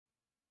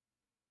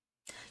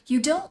You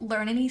don't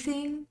learn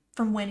anything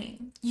from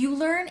winning. You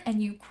learn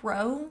and you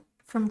grow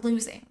from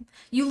losing.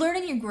 You learn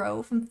and you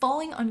grow from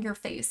falling on your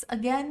face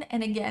again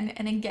and again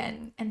and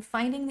again and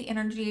finding the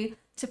energy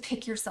to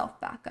pick yourself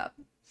back up.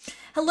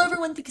 Hello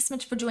everyone, thank you so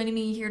much for joining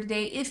me here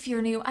today. If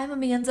you're new, I'm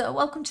Amanda.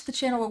 Welcome to the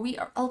channel where we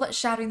are all about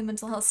shattering the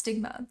mental health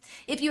stigma.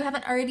 If you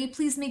haven't already,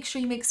 please make sure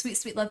you make sweet,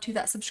 sweet love to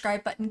that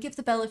subscribe button. Give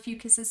the bell a few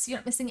kisses so you're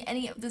not missing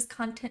any of this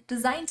content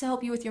designed to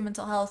help you with your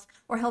mental health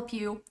or help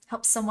you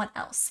help someone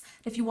else.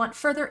 If you want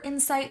further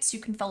insights, you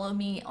can follow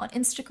me on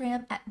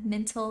Instagram at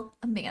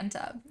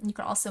mentalamanda. You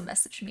can also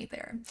message me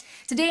there.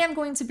 Today I'm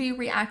going to be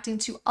reacting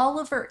to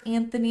Oliver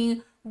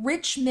Anthony,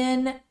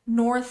 Richmond,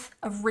 north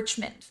of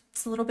Richmond.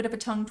 It's a little bit of a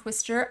tongue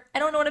twister. I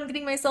don't know what I'm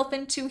getting myself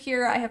into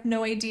here. I have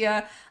no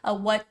idea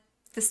what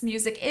this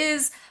music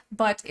is,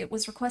 but it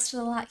was requested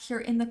a lot here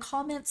in the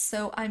comments,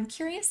 so I'm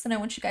curious and I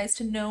want you guys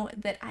to know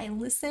that I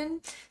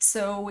listen.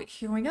 So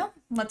here we go.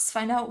 Let's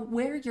find out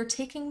where you're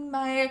taking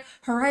my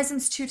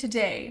horizons to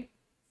today.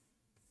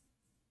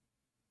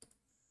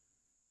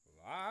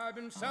 I've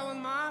been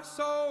selling my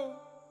soul,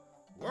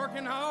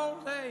 working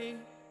all day,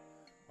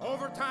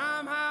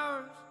 overtime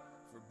hours,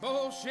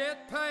 bullshit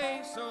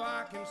pay, so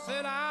I can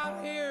sit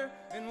out here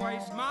and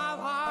waste my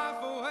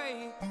life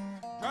away,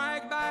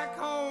 drag back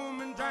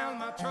home and drown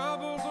my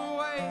troubles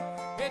away.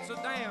 It's a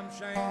damn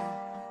shame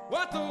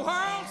what the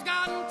world's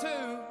gotten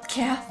to.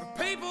 Yeah.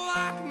 For people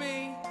like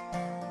me,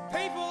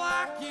 people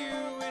like you,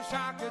 wish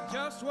I could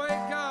just wake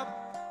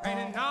up and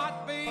it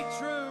not be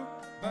true,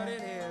 but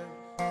it is.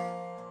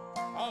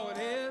 Oh,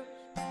 it is.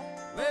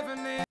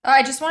 Living in.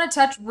 I just want to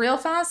touch real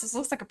fast. This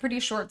looks like a pretty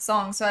short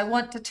song, so I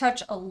want to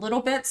touch a little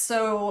bit.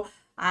 So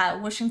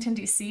Washington,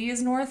 D.C.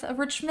 is north of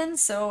Richmond,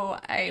 so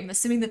I'm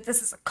assuming that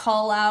this is a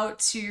call out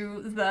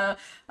to the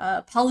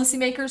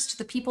policymakers, to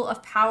the people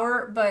of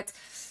power, but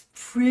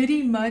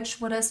pretty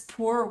much what us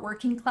poor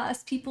working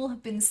class people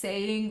have been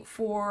saying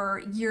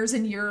for years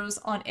and years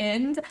on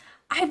end.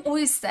 I've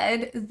always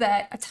said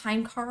that a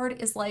time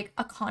card is like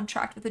a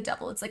contract with the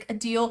devil. It's like a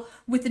deal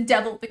with the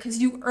devil because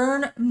you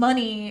earn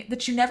money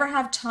that you never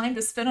have time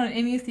to spend on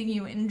anything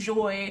you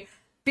enjoy,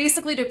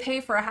 basically to pay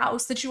for a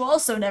house that you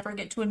also never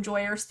get to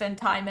enjoy or spend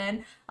time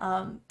in.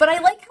 But I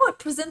like how it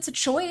presents a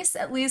choice,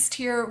 at least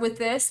here with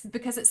this,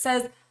 because it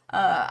says,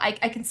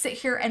 I can sit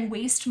here and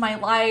waste my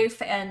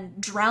life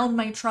and drown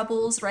my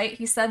troubles, right?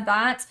 He said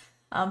that.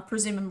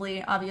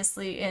 Presumably,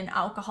 obviously, in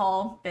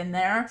alcohol, been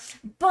there.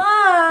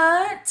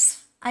 But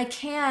I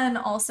can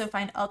also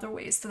find other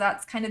ways. So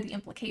that's kind of the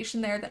implication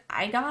there that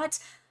I got.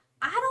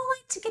 I don't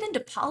like to get into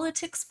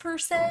politics per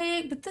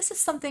se, but this is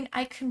something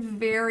I can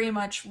very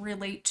much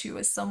relate to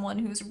as someone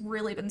who's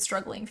really been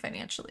struggling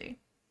financially.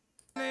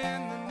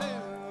 In the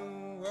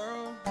new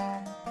world,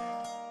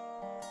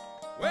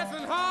 with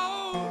an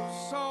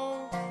whole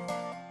soul.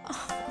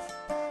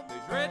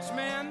 These rich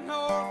men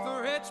north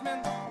of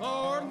Richmond,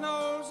 Lord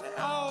knows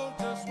they all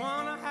just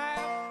wanna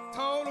have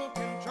total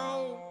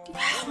control.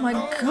 Oh my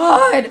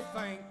God!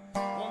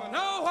 Wanna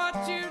know what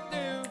you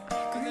do,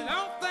 'cause they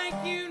don't think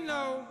you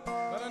know,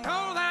 but I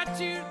know that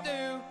you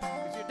do,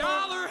 'cause your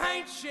dollar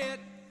ain't shit,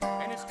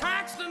 and it's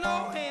taxed to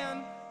no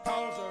end,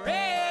 'cause the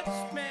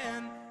rich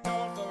men,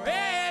 north of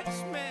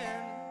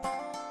Richmond.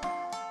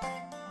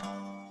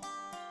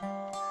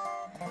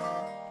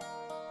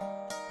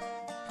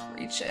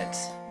 Preach it.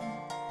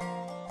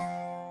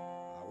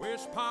 I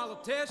wish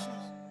politicians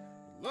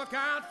would look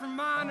out for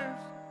minors,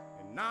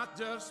 and not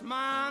just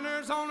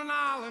minors on an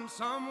island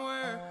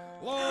somewhere.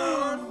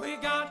 Lord, we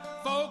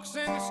got folks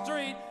in the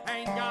street,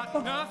 ain't got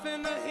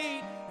nothing to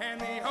eat, and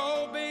the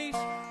obese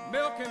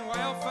milking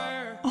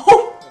welfare.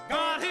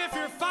 God, if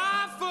you're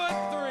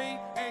 5'3"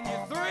 and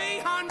you're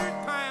 300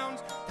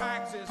 pounds,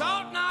 taxes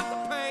ought not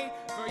to pay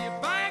for your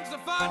bags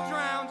of fudge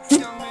rounds.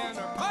 Young men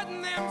are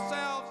putting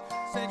themselves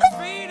 6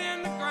 feet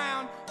in the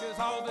ground, 'cause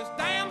all this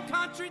damn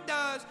country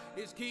does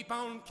is keep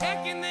on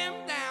kicking them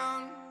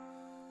down.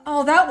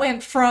 Oh, that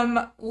went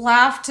from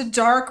laugh to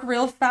dark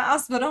real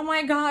fast, but oh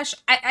my gosh,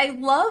 I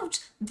loved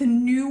the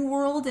New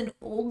World and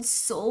Old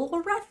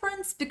Soul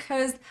reference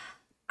because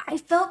I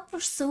felt for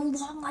so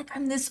long like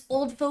I'm this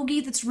old fogey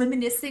that's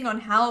reminiscing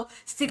on how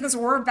things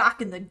were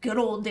back in the good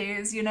old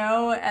days, you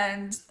know?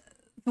 And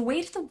the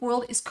weight of the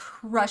world is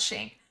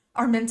crushing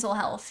our mental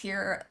health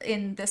here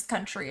in this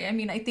country. I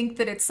mean, I think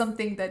that it's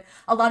something that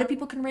a lot of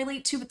people can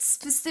relate to, but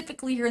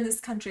specifically here in this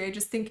country, I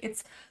just think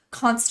it's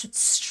constant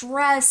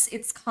stress,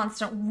 it's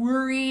constant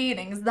worry and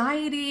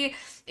anxiety.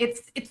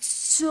 It's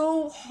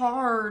so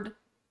hard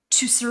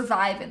to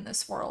survive in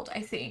this world,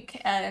 I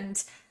think.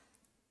 And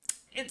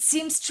it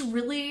seems to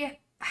really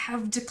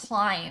have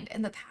declined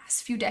in the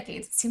past few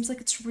decades. It seems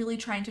like it's really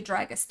trying to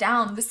drag us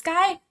down. This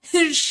guy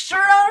is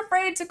sure not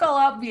afraid to call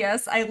out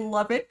BS. I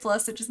love it.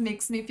 Plus, it just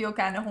makes me feel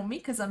kind of homey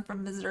because I'm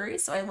from Missouri,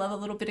 so I love a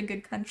little bit of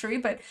good country.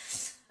 But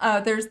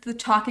there's the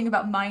talking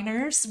about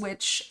minors,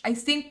 which I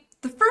think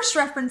the first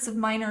reference of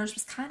miners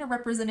was kind of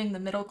representing the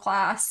middle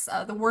class,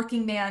 the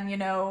working man,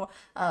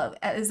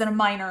 is in a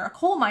miner, a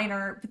coal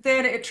miner, but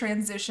then it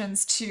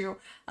transitions to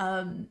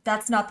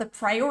that's not the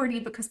priority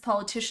because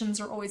politicians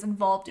are always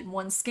involved in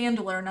one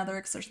scandal or another,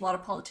 because there's a lot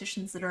of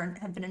politicians that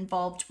have been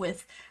involved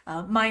with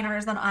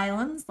miners on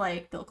islands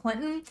like Bill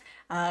Clinton,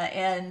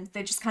 and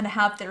they just kind of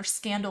have their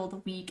scandal of the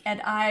week.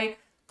 And I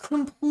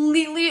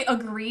completely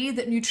agree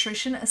that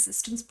nutrition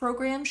assistance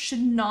programs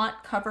should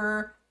not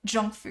cover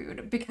junk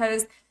food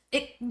because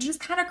it just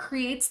kind of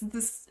creates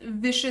this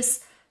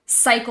vicious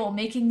cycle,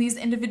 making these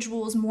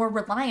individuals more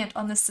reliant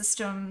on the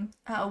system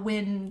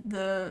when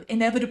the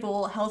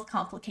inevitable health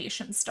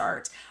complications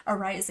start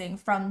arising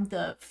from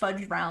the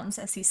fudge rounds,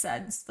 as he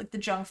said, like the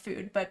junk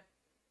food. But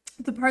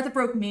the part that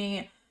broke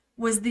me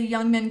was the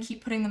young men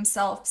keep putting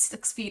themselves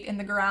 6 feet in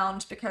the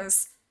ground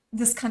because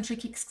this country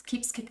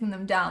keeps kicking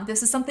them down.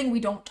 This is something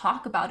we don't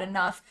talk about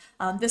enough.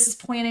 This is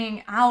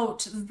pointing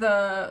out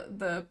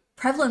the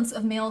prevalence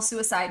of male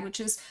suicide, which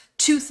is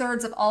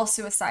 2/3 of all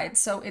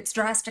suicides. So it's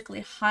drastically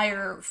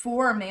higher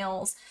for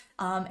males.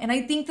 And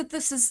I think that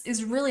this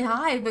is really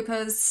high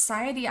because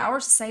our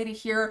society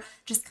here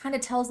just kind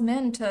of tells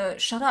men to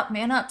shut up,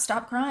 man up,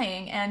 stop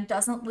crying, and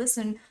doesn't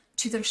listen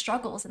to their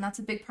struggles. And that's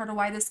a big part of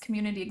why this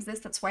community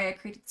exists. That's why I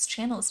created this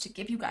channel, is to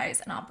give you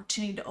guys an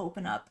opportunity to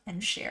open up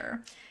and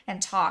share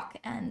and talk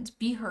and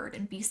be heard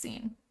and be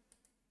seen.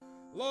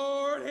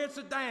 Lord, it's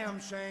a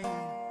damn shame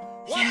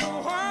what the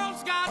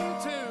world's gotten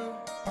to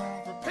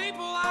for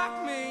people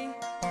like me,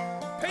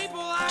 people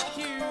like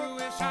you.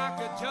 Wish I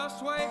could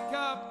just wake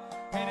up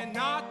and it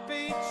not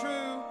be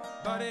true,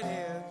 but it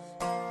is.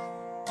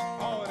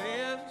 Oh, it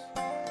is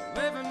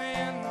living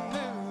in the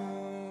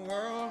new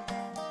world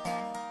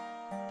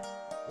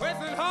with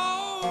an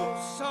whole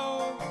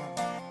soul.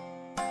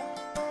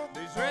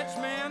 These rich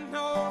men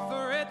north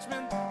of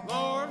Richmond,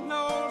 Lord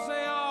knows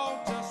they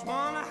all just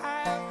wanna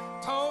have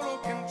total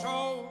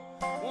control.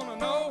 Wanna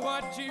know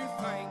what you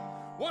think,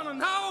 wanna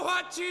know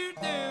what you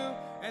do,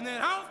 and they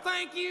don't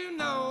think you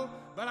know,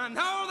 but I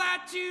know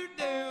that you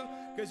do,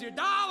 'cause your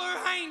dollar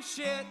ain't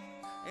shit,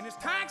 and it's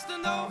taxed to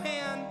no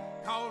end,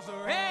 'cause the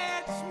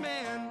rich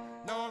men,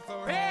 north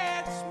of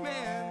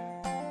Richmond.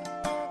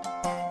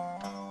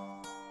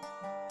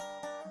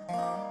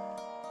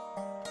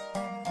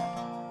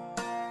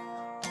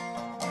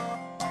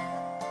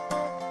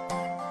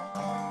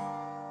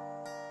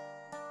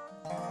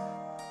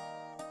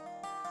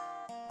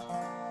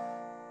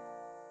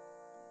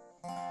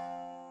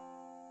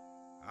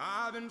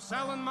 I've been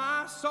selling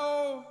my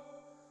soul,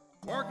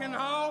 working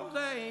all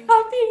day,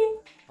 Happy.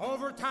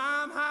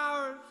 overtime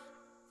hours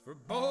for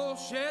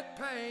bullshit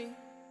pay.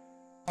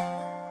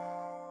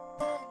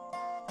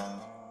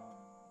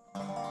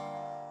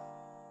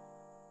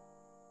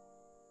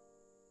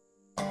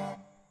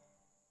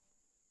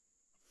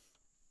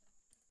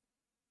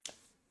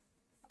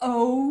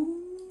 Oh.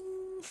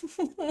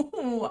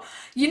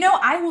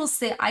 I will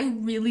say I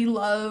really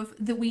love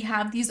that we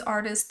have these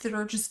artists that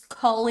are just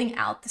calling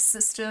out the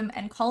system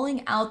and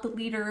calling out the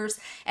leaders.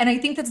 And I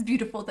think that's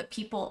beautiful that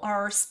people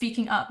are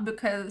speaking up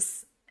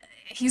because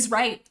he's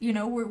right.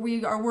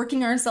 We are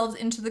working ourselves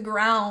into the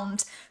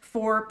ground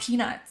for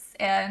peanuts.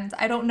 And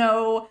I don't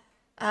know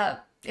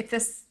if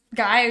this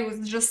guy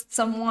was just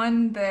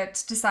someone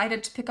that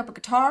decided to pick up a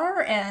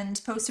guitar and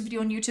post a video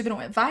on YouTube and it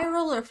went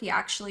viral, or if he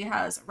actually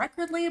has a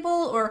record label,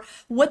 or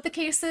what the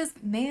case is.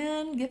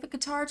 Man, give a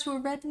guitar to a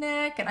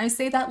redneck. And I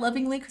say that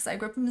lovingly because I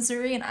grew up in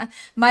Missouri, and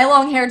my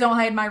long hair don't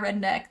hide my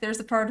redneck. There's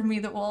a part of me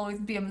that will always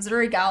be a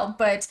Missouri gal,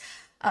 but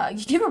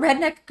you give a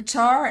redneck a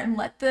guitar and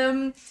let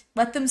them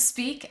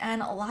speak,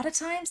 and a lot of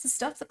times the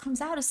stuff that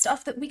comes out is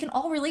stuff that we can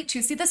all relate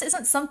to. See, this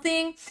isn't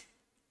something,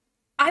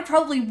 I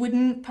probably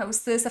wouldn't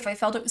post this if I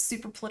felt it was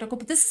super political,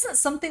 but this isn't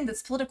something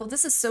that's political.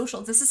 This is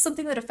social. This is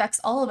something that affects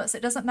all of us.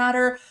 It doesn't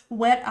matter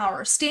what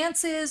our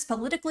stance is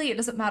politically. It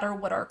doesn't matter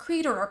what our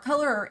creed or our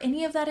color or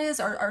any of that is,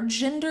 our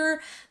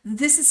gender.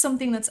 This is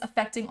something that's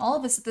affecting all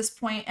of us at this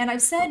point. And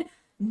I've said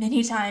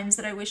many times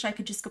that I wish I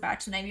could just go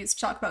back to the 90s to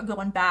talk about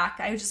going back.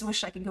 I just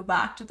wish I could go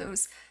back to the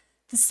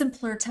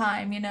simpler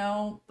time,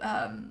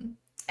 and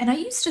I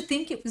used to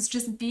think it was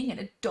just being an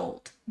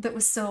adult that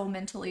was so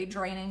mentally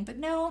draining, but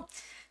no,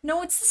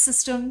 it's the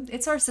system.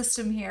 It's our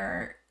system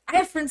here. I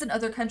have friends in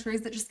other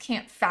countries that just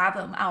can't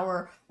fathom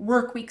our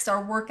work weeks,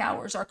 our work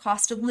hours, our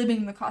cost of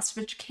living, the cost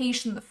of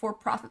education, the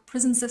for-profit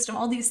prison system,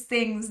 all these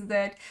things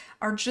that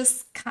are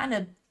just kind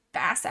of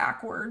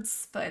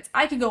bass-ackwards. But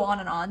I could go on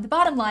and on. The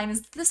bottom line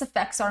is this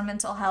affects our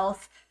mental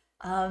health,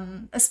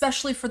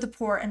 especially for the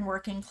poor and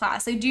working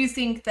class. I do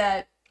think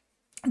that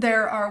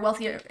there are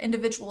wealthier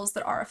individuals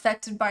that are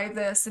affected by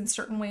this in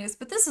certain ways,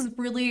 but this is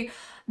really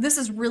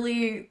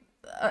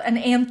an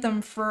anthem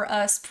for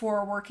us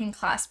poor working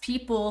class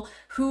people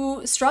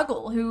who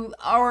struggle, who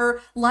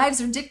our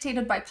lives are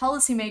dictated by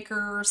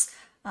policymakers.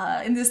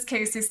 In this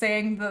case, he's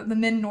saying the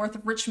men north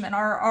of Richmond,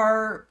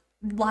 our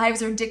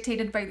lives are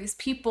dictated by these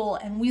people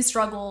and we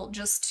struggle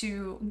just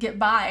to get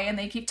by, and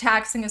they keep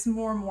taxing us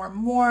more and more and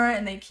more,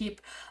 and they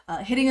keep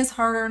hitting us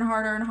harder and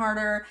harder and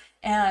harder,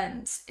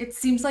 and it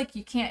seems like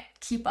you can't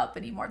keep up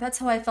anymore. That's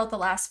how I felt the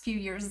last few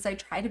years, as I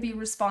try to be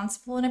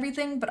responsible and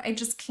everything, but I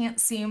just can't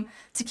seem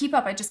to keep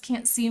up. I just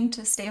can't seem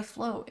to stay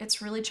afloat.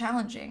 It's really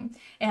challenging,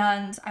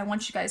 and I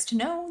want you guys to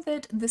know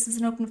that this is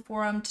an open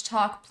forum to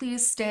talk.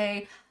 Please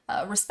stay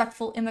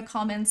respectful in the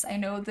comments. I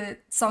know that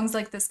songs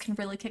like this can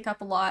really kick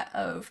up a lot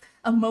of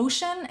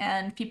emotion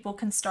and people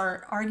can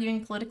start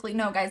arguing politically.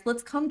 No, guys,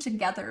 let's come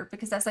together,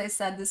 because as I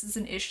said, this is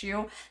an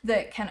issue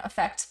that can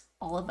affect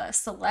all of us.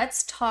 So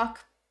let's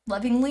talk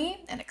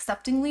lovingly and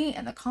acceptingly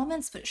in the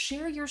comments, but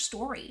share your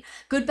story.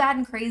 Good, bad,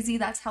 and crazy.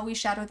 That's how we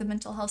shatter the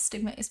mental health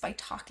stigma, is by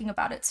talking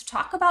about it. So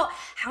talk about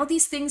how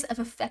these things have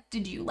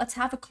affected you. Let's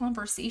have a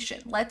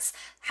conversation. Let's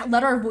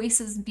let our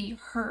voices be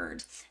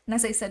heard. And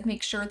as I said,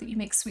 make sure that you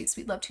make sweet,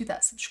 sweet love to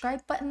that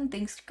subscribe button.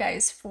 Thanks, you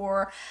guys,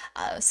 for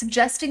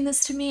suggesting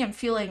this to me. I'm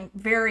feeling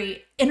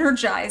very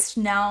energized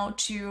now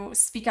to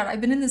speak out.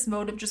 I've been in this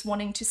mode of just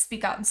wanting to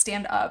speak out and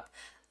stand up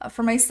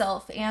for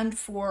myself and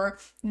for,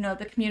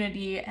 the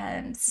community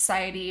and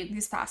society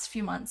these past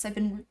few months. I've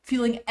been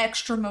feeling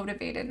extra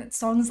motivated. It's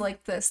songs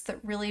like this that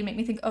really make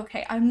me think,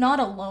 okay, I'm not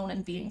alone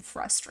in being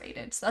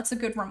frustrated. So that's a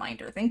good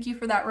reminder. Thank you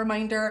for that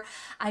reminder.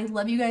 I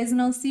love you guys,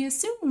 and I'll see you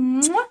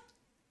soon. Mwah!